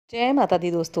जय माता दी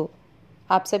दोस्तों,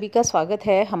 आप सभी का स्वागत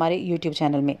है हमारे YouTube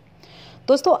चैनल में।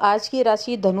 दोस्तों, आज की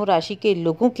राशि धनु राशि के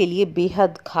लोगों के लिए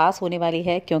बेहद खास होने वाली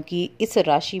है, क्योंकि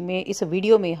इस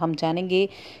वीडियो में हम जानेंगे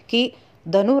कि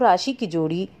धनु राशि की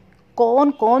जोड़ी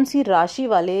कौन कौन सी राशि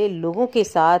वाले लोगों के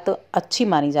साथ अच्छी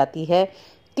मानी जाती है,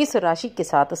 किस राशि के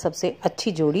साथ सबसे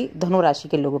अच्छी जोड़ी धनु राशि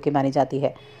के लोगों की मानी जाती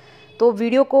है। तो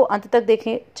वीडियो को अंत तक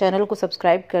देखें, चैनल को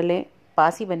सब्सक्राइब कर लें,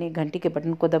 पास ही बने घंटी के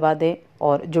बटन को दबा दें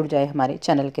और जुड़ जाए हमारे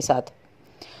चैनल के साथ।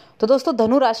 तो दोस्तों,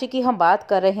 धनु राशि की हम बात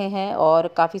कर रहे हैं और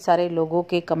काफ़ी सारे लोगों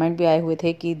के कमेंट भी आए हुए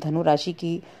थे कि धनु राशि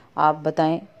की आप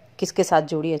बताएं किसके साथ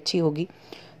जोड़ी अच्छी होगी।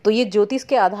 तो ये ज्योतिष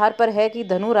के आधार पर है कि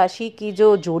धनु राशि की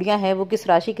जो जोड़ियां हैं वो किस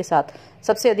राशि के साथ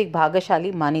सबसे अधिक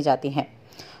भाग्यशाली मानी जाती हैं।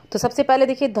 तो सबसे पहले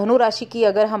देखिए, धनु राशि की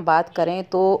अगर हम बात करें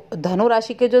तो धनु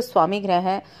राशि के जो स्वामी ग्रह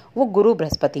हैं वो गुरु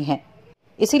बृहस्पति हैं।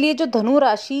 इसीलिए जो धनु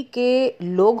राशि के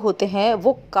लोग होते हैं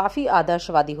वो काफ़ी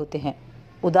आदर्शवादी होते हैं,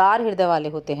 उदार हृदय वाले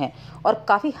होते हैं और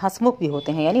काफ़ी हंसमुख भी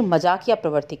होते हैं, यानी मजाकिया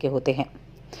प्रवृत्ति के होते हैं।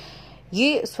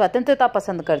 ये स्वतंत्रता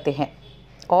पसंद करते हैं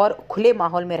और खुले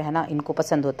माहौल में रहना इनको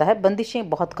पसंद होता है, बंदिशें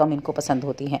बहुत कम इनको पसंद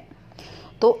होती हैं।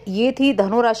 तो ये थी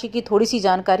धनु राशि की थोड़ी सी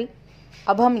जानकारी।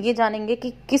 अब हम ये जानेंगे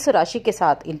कि किस राशि के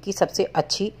साथ इनकी सबसे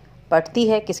अच्छी पड़ती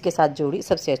है, किसके साथ जोड़ी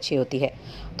सबसे अच्छी होती है।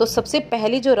 तो सबसे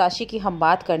पहली जो राशि की हम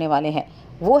बात करने वाले हैं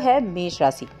वो है मेष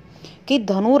राशि कि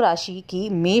धनु राशि की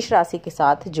मेष राशि के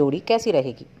साथ जोड़ी कैसी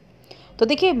रहेगी। तो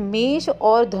देखिए, मेष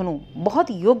और धनु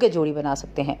बहुत योग्य जोड़ी बना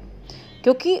सकते हैं,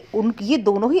 क्योंकि ये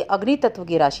दोनों ही अग्नि तत्व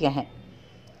की राशियां हैं।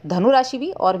 धनु राशि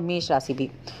भी और मेष राशि भी,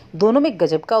 दोनों में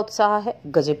गजब का उत्साह है,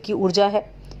 गजब की ऊर्जा है।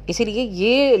 इसीलिए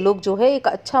ये लोग जो है एक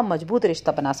अच्छा मजबूत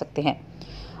रिश्ता बना सकते हैं।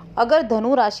 अगर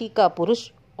धनु राशि का पुरुष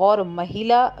और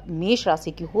महिला मेष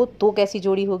राशि की हो तो कैसी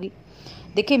जोड़ी होगी।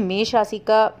 देखिए, मेष राशि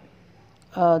का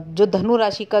जो धनु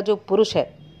राशि का जो पुरुष है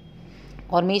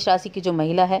और मेष राशि की जो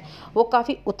महिला है वो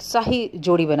काफ़ी उत्साही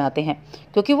जोड़ी बनाते हैं,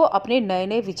 क्योंकि वो अपने नए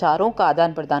नए विचारों का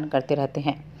आदान प्रदान करते रहते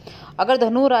हैं। अगर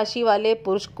धनु राशि वाले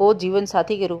पुरुष को जीवन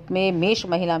साथी के रूप में मेष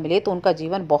महिला मिले तो उनका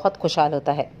जीवन बहुत खुशहाल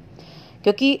होता है,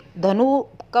 क्योंकि धनु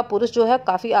का पुरुष जो है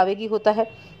काफ़ी आवेगी होता है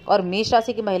और मेष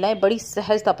राशि की महिलाएं बड़ी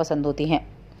सहजता पसंद होती हैं।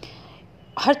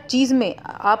 हर चीज़ में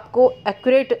आपको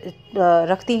एक्यूरेट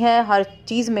रखती हैं, हर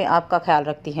चीज़ में आपका ख्याल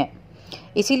रखती हैं।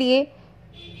 इसीलिए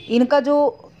इनका जो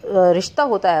रिश्ता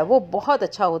होता है वो बहुत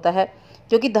अच्छा होता है,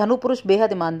 क्योंकि धनु पुरुष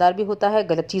बेहद ईमानदार भी होता है,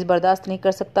 गलत चीज़ बर्दाश्त नहीं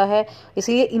कर सकता है।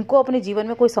 इसलिए इनको अपने जीवन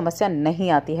में कोई समस्या नहीं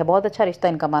आती है, बहुत अच्छा रिश्ता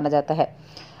इनका माना जाता है।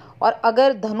 और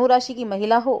अगर धनु राशि की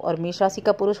महिला हो और मेष राशि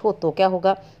का पुरुष हो तो क्या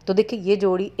होगा। तो देखिए, ये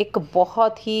जोड़ी एक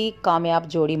बहुत ही कामयाब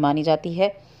जोड़ी मानी जाती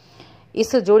है।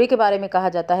 इस जोड़ी के बारे में कहा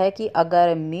जाता है कि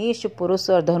अगर मेष पुरुष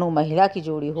और धनु महिला की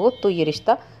जोड़ी हो तो ये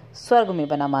रिश्ता स्वर्ग में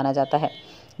बना माना जाता है।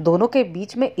 दोनों के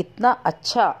बीच में इतना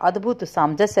अच्छा अद्भुत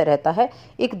सामंजस्य रहता है,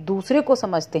 एक दूसरे को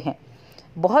समझते हैं,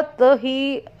 बहुत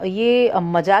ही ये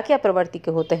मजाकिया प्रवृत्ति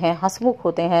के होते हैं, हंसमुख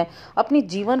होते हैं, अपनी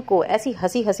जीवन को ऐसी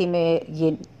हंसी हंसी में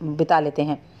ये बिता लेते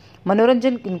हैं।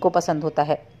 मनोरंजन इनको पसंद होता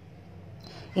है,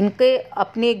 इनके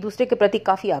अपने एक दूसरे के प्रति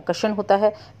काफ़ी आकर्षण होता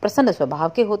है, प्रसन्न स्वभाव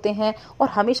के होते हैं और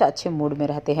हमेशा अच्छे मूड में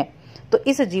रहते हैं। तो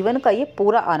इस जीवन का ये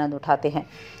पूरा आनंद उठाते हैं।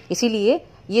 इसीलिए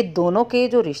ये दोनों के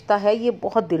जो रिश्ता है ये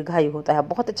बहुत दीर्घायु होता है,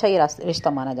 बहुत अच्छा ये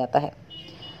रिश्ता माना जाता है।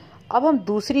 अब हम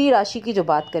दूसरी राशि की जो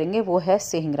बात करेंगे वो है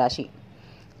सिंह राशि।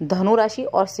 धनु राशि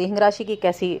और सिंह राशि की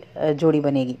कैसी जोड़ी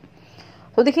बनेगी।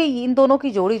 तो देखिए, इन दोनों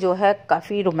की जोड़ी जो है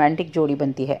काफ़ी रोमांटिक जोड़ी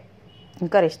बनती है।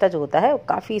 इनका रिश्ता जो होता है वो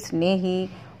काफ़ी स्नेही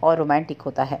और रोमांटिक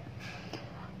होता है।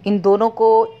 इन दोनों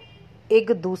को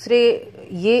एक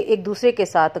दूसरे के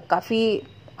साथ काफ़ी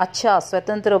अच्छा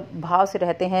स्वतंत्र भाव से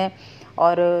रहते हैं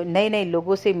और नए नए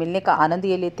लोगों से मिलने का आनंद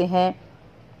ये लेते हैं।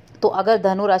 तो अगर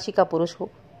धनु राशि का पुरुष हो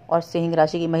और सिंह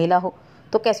राशि की महिला हो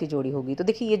तो कैसी जोड़ी होगी। तो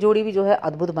देखिए, ये जोड़ी भी जो है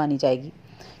अद्भुत मानी जाएगी,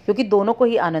 क्योंकि दोनों को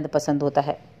ही आनंद पसंद होता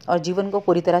है और जीवन को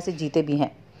पूरी तरह से जीते भी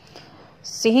हैं।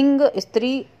 सिंह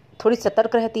स्त्री थोड़ी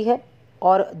सतर्क रहती है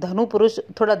और धनु पुरुष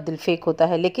थोड़ा दिलफेक होता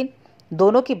है, लेकिन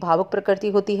दोनों की भावुक प्रकृति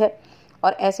होती है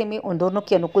और ऐसे में उन दोनों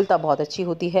की अनुकूलता बहुत अच्छी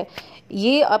होती है।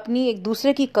 ये अपनी एक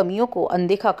दूसरे की कमियों को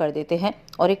अनदेखा कर देते हैं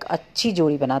और एक अच्छी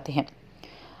जोड़ी बनाते हैं।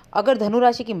 अगर धनु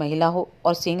राशि की महिला हो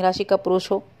और सिंह राशि का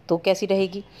पुरुष हो तो कैसी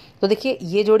रहेगी। तो देखिए,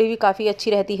 ये जोड़ी भी काफ़ी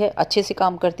अच्छी रहती है, अच्छे से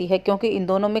काम करती है, क्योंकि इन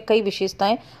दोनों में कई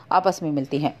विशेषताएं आपस में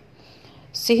मिलती हैं।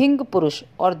 सिंह पुरुष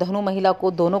और धनु महिला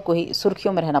को दोनों को ही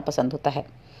सुर्खियों में रहना पसंद होता है,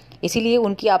 इसीलिए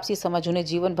उनकी आपसी समझ उन्हें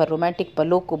जीवन भर रोमांटिक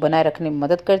पलों को बनाए रखने में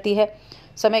मदद करती है।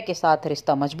 समय के साथ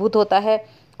रिश्ता मजबूत होता है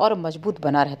और मजबूत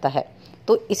बना रहता है।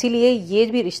 तो इसीलिए ये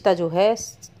भी रिश्ता जो है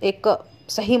एक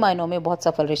सही मायनों में बहुत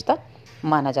सफल रिश्ता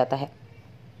माना जाता है।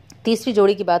 तीसरी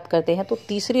जोड़ी की बात करते हैं तो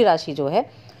तीसरी राशि जो है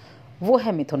वो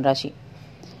है मिथुन राशि।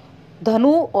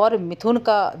 धनु और मिथुन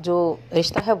का जो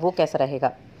रिश्ता है वो कैसा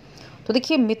रहेगा। तो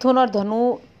देखिए मिथुन और धनु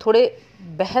थोड़े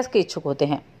बहस के इच्छुक होते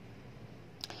हैं।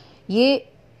 ये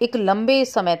एक लंबे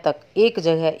समय तक एक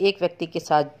जगह एक व्यक्ति के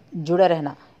साथ जुड़ा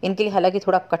रहना इनके लिए हालांकि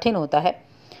थोड़ा कठिन होता है,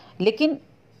 लेकिन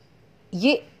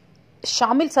ये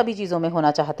शामिल सभी चीज़ों में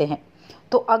होना चाहते हैं।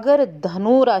 तो अगर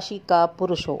धनु राशि का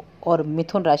पुरुष हो और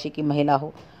मिथुन राशि की महिला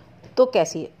हो तो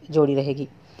कैसी जोड़ी रहेगी?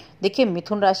 देखिए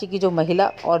मिथुन राशि की जो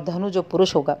महिला और धनु जो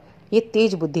पुरुष होगा ये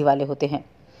तेज बुद्धि वाले होते हैं।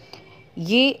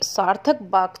 ये सार्थक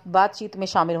बातचीत में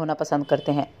शामिल होना पसंद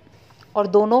करते हैं और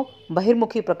दोनों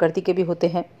बहिर्मुखी प्रकृति के भी होते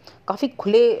हैं, काफ़ी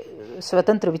खुले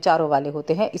स्वतंत्र विचारों वाले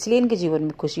होते हैं, इसलिए इनके जीवन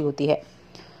में खुशी होती है।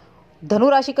 धनु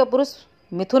राशि का पुरुष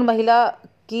मिथुन महिला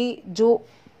की जो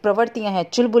प्रवृत्तियां हैं,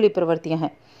 चुलबुली प्रवृत्तियां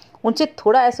हैं, उनसे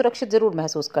थोड़ा असुरक्षित जरूर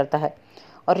महसूस करता है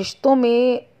और रिश्तों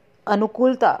में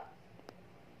अनुकूलता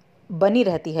बनी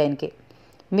रहती है इनके।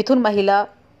 मिथुन महिला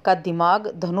का दिमाग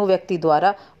धनु व्यक्ति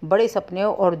द्वारा बड़े सपने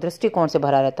और दृष्टिकोण से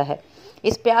भरा रहता है।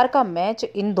 इस प्यार का मैच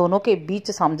इन दोनों के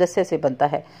बीच सामंजस्य से बनता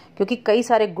है क्योंकि कई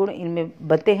सारे गुण इनमें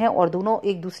बनते हैं और दोनों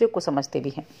एक दूसरे को समझते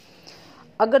भी हैं।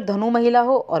 अगर धनु महिला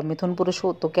हो और मिथुन पुरुष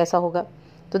हो तो कैसा होगा?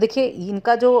 तो देखिए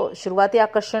इनका जो शुरुआती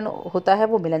आकर्षण होता है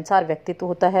वो मिलनसार व्यक्तित्व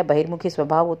होता है, बहिर्मुखी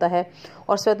स्वभाव होता है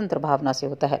और स्वतंत्र भावना से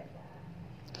होता है।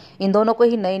 इन दोनों को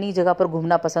ही नई नई जगह पर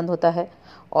घूमना पसंद होता है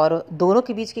और दोनों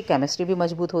के बीच की केमिस्ट्री भी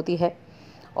मजबूत होती है।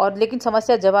 और लेकिन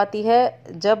समस्या जब आती है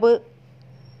जब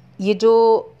ये जो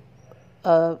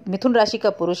मिथुन राशि का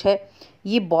पुरुष है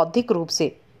ये बौद्धिक रूप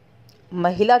से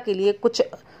महिला के लिए कुछ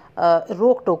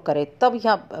रोक टोक करे, तब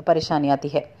यहाँ परेशानी आती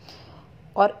है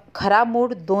और खराब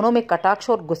मूड दोनों में कटाक्ष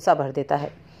और गुस्सा भर देता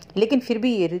है। लेकिन फिर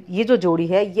भी ये जो जोड़ी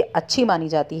है ये अच्छी मानी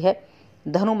जाती है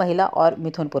धनु महिला और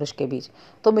मिथुन पुरुष के बीच।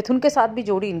 तो मिथुन के साथ भी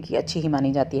जोड़ी इनकी अच्छी ही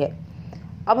मानी जाती है।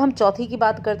 अब हम चौथी की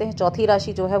बात करते हैं। चौथी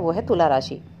राशि जो है वो है तुला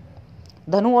राशि।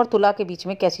 धनु और तुला के बीच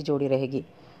में कैसी जोड़ी रहेगी?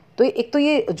 तो एक तो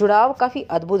ये जुड़ाव काफ़ी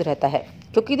अद्भुत रहता है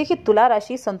क्योंकि देखिए तुला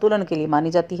राशि संतुलन के लिए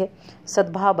मानी जाती है,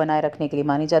 सद्भाव बनाए रखने के लिए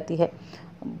मानी जाती है,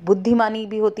 बुद्धिमानी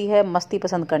भी होती है, मस्ती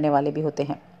पसंद करने वाले भी होते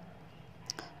हैं।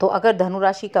 तो अगर धनु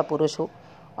राशि का पुरुष हो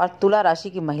और तुला राशि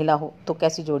की महिला हो तो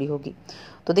कैसी जोड़ी होगी?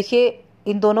 तो देखिए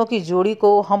इन दोनों की जोड़ी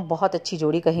को हम बहुत अच्छी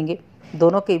जोड़ी कहेंगे।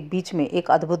 दोनों के बीच में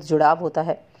एक अद्भुत जुड़ाव होता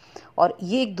है और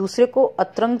ये एक दूसरे को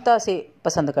अतरंगता से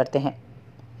पसंद करते हैं।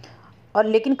 और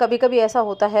लेकिन कभी कभी ऐसा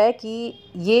होता है कि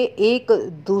ये एक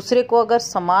दूसरे को अगर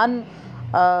समान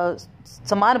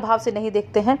भाव से नहीं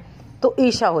देखते हैं तो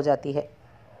ईर्ष्या हो जाती है।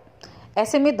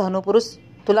 ऐसे में धनु पुरुष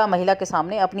तुला महिला के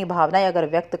सामने अपनी भावनाएं अगर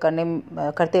व्यक्त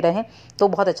करते रहें तो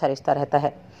बहुत अच्छा रिश्ता रहता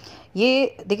है।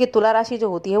 ये देखिए तुला राशि जो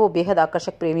होती है वो बेहद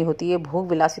आकर्षक प्रेमी होती है, भोग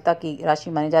विलासिता की राशि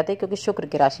मानी जाती है क्योंकि शुक्र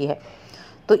की राशि है।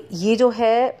 तो ये जो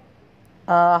है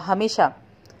हमेशा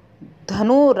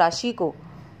धनु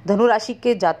राशि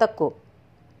के जातक को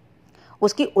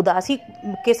उसकी उदासी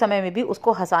के समय में भी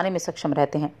उसको हंसाने में सक्षम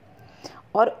रहते हैं।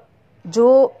 और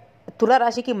जो तुला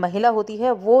राशि की महिला होती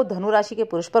है वो धनु राशि के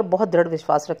पुरुष पर बहुत दृढ़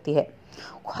विश्वास रखती है,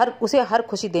 उसे हर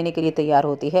खुशी देने के लिए तैयार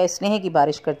होती है, स्नेह की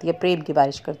बारिश करती है, प्रेम की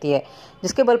बारिश करती है,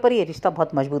 जिसके बल पर ये रिश्ता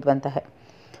बहुत मजबूत बनता है।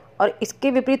 और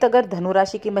इसके विपरीत अगर धनु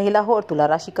राशि की महिला हो और तुला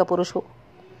राशि का पुरुष हो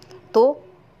तो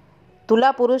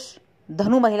तुला पुरुष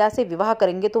धनु महिला से विवाह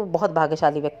करेंगे तो बहुत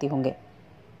भाग्यशाली व्यक्ति होंगे।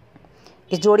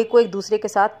 इस जोड़ी को एक दूसरे के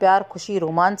साथ प्यार, खुशी,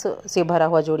 रोमांस से भरा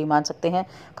हुआ जोड़ी मान सकते हैं।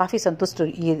 काफ़ी संतुष्ट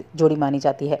ये जोड़ी मानी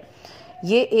जाती है।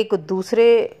 ये एक दूसरे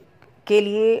के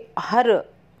लिए हर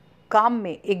काम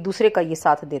में एक दूसरे का ये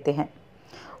साथ देते हैं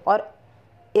और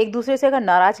एक दूसरे से अगर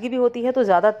नाराज़गी भी होती है तो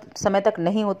ज़्यादा समय तक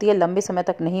नहीं होती है, लंबे समय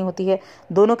तक नहीं होती है।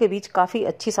 दोनों के बीच काफ़ी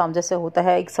अच्छी सामंजस्य होता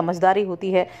है, एक समझदारी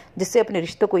होती है जिससे अपने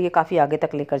रिश्ते को ये काफ़ी आगे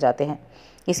तक लेकर जाते हैं।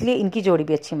 इसलिए इनकी जोड़ी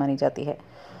भी अच्छी मानी जाती है।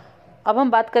 अब हम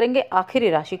बात करेंगे आखिरी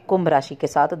राशि कुंभ राशि के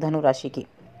साथ धनु राशि की।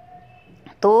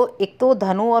 तो एक तो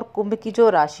धनु और कुंभ की जो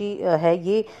राशि है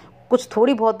ये कुछ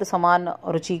थोड़ी बहुत समान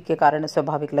रुचि के कारण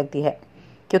स्वाभाविक लगती है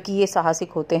क्योंकि ये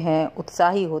साहसिक होते हैं,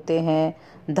 उत्साही होते हैं,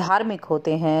 धार्मिक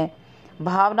होते हैं,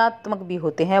 भावनात्मक भी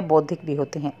होते हैं, बौद्धिक भी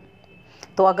होते हैं।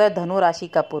 तो अगर धनु राशि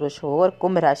का पुरुष हो और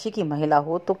कुंभ राशि की महिला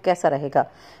हो तो कैसा रहेगा?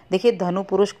 देखिए धनु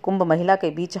पुरुष कुंभ महिला के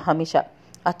बीच हमेशा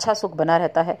अच्छा सुख बना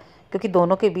रहता है क्योंकि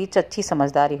दोनों के बीच अच्छी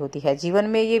समझदारी होती है। जीवन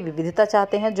में ये विविधता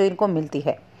चाहते हैं जो इनको मिलती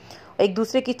है, एक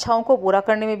दूसरे की इच्छाओं को पूरा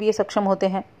करने में भी ये सक्षम होते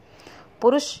हैं।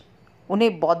 पुरुष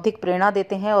उन्हें बौद्धिक प्रेरणा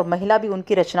देते हैं और महिला भी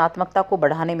उनकी रचनात्मकता को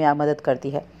बढ़ाने में मदद करती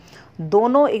है।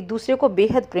 दोनों एक दूसरे को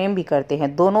बेहद प्रेम भी करते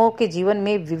हैं, दोनों के जीवन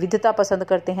में विविधता पसंद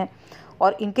करते हैं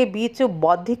और इनके बीच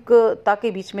बौद्धिकता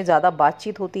के बीच में ज़्यादा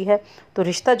बातचीत होती है तो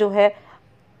रिश्ता जो है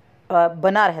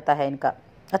बना रहता है, इनका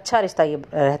अच्छा रिश्ता ये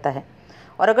रहता है।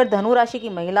 और अगर धनु राशि की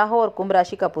महिला हो और कुंभ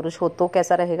राशि का पुरुष हो तो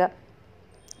कैसा रहेगा?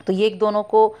 तो ये एक दोनों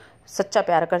को सच्चा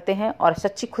प्यार करते हैं और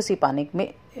सच्ची खुशी पाने में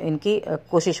इनकी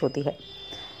कोशिश होती है।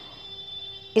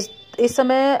 इस इस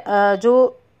समय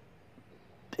जो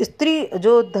स्त्री,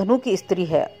 जो धनु की स्त्री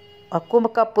है और कुंभ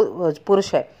का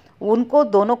पुरुष है, उनको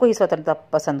दोनों को ही स्वतंत्रता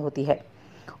पसंद होती है।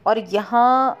 और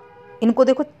यहाँ इनको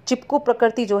देखो चिपकू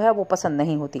प्रकृति जो है वो पसंद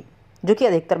नहीं होती, जो कि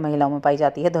अधिकतर महिलाओं में पाई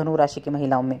जाती है, धनु राशि की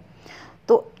महिलाओं में।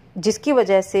 तो जिसकी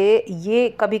वजह से ये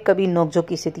कभी कभी नोकझोंक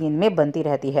की स्थिति इनमें बनती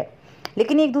रहती है।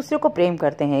 लेकिन एक दूसरे को प्रेम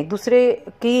करते हैं, एक दूसरे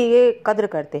की ये कद्र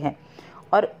करते हैं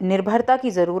और निर्भरता की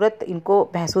ज़रूरत इनको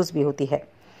महसूस भी होती है।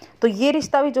 तो ये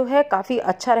रिश्ता भी जो है काफ़ी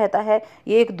अच्छा रहता है।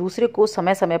 ये एक दूसरे को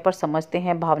समय समय पर समझते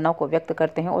हैं, भावनाओं को व्यक्त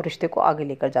करते हैं और रिश्ते को आगे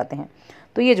लेकर जाते हैं।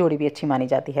 तो ये जोड़ी भी अच्छी मानी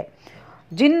जाती है।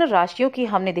 जिन राशियों की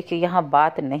हमने देखिए यहाँ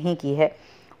बात नहीं की है,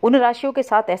 उन राशियों के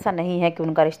साथ ऐसा नहीं है कि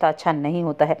उनका रिश्ता अच्छा नहीं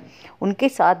होता है, उनके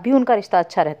साथ भी उनका रिश्ता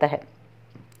अच्छा रहता है।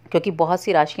 क्योंकि बहुत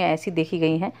सी राशियाँ ऐसी देखी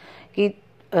गई हैं कि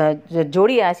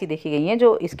जोड़ियाँ ऐसी देखी गई हैं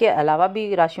जो इसके अलावा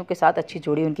भी राशियों के साथ अच्छी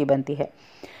जोड़ी उनकी बनती है।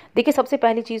 देखिए, सबसे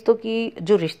पहली चीज़ तो कि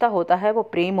जो रिश्ता होता है वो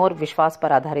प्रेम और विश्वास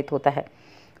पर आधारित होता है।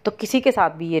 तो किसी के साथ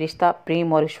भी ये रिश्ता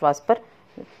प्रेम और विश्वास पर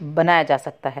बनाया जा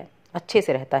सकता है, अच्छे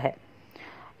से रहता है।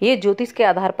 ये ज्योतिष के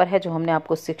आधार पर है जो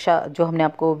हमने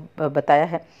आपको बताया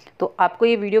है। तो आपको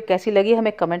ये वीडियो कैसी लगी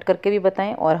हमें कमेंट करके भी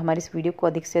बताएं और हमारी इस वीडियो को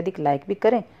अधिक से अधिक लाइक भी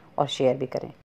करें और शेयर भी करें।